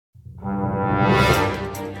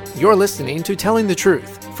You're listening to Telling the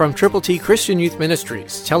Truth from Triple T Christian Youth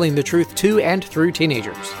Ministries, telling the truth to and through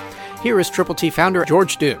teenagers. Here is Triple T founder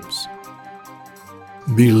George Dooms.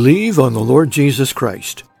 Believe on the Lord Jesus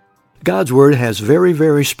Christ. God's Word has very,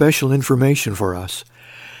 very special information for us,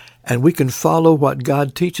 and we can follow what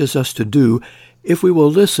God teaches us to do if we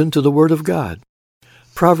will listen to the Word of God.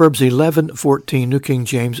 Proverbs 11:14, New King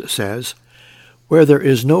James says, "Where there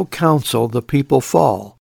is no counsel, the people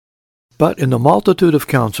fall. But in the multitude of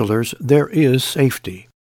counselors, there is safety."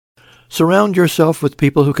 Surround yourself with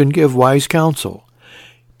people who can give wise counsel.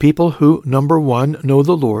 People who, number one, know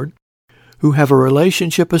the Lord, who have a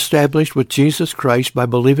relationship established with Jesus Christ by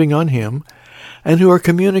believing on Him, and who are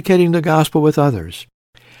communicating the gospel with others.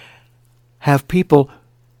 Have people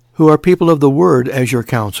who are people of the Word as your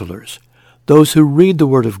counselors, those who read the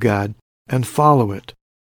Word of God and follow it,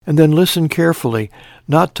 and then listen carefully,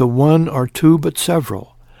 not to one or two, but several.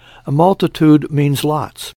 A multitude means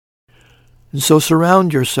lots. And so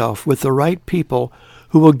surround yourself with the right people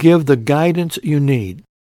who will give the guidance you need.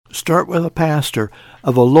 Start with a pastor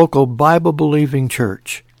of a local Bible-believing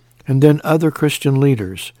church, and then other Christian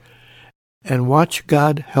leaders, and watch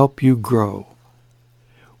God help you grow.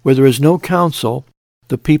 Where there is no counsel,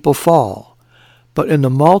 the people fall, but in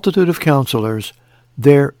the multitude of counselors,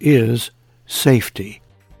 there is safety.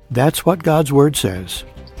 That's what God's Word says.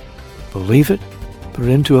 Believe it, put it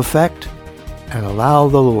into effect, and allow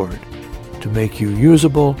the Lord to make you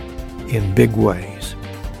usable in big ways.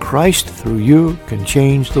 Christ through you can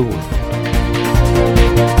change the world.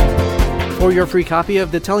 For your free copy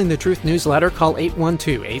of the Telling the Truth newsletter, call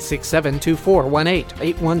 812-867-2418,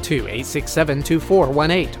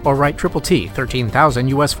 812-867-2418, or write Triple T, 13,000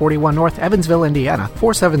 U.S. 41 North, Evansville, Indiana,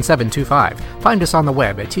 47725. Find us on the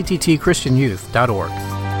web at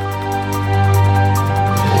tttchristianyouth.org.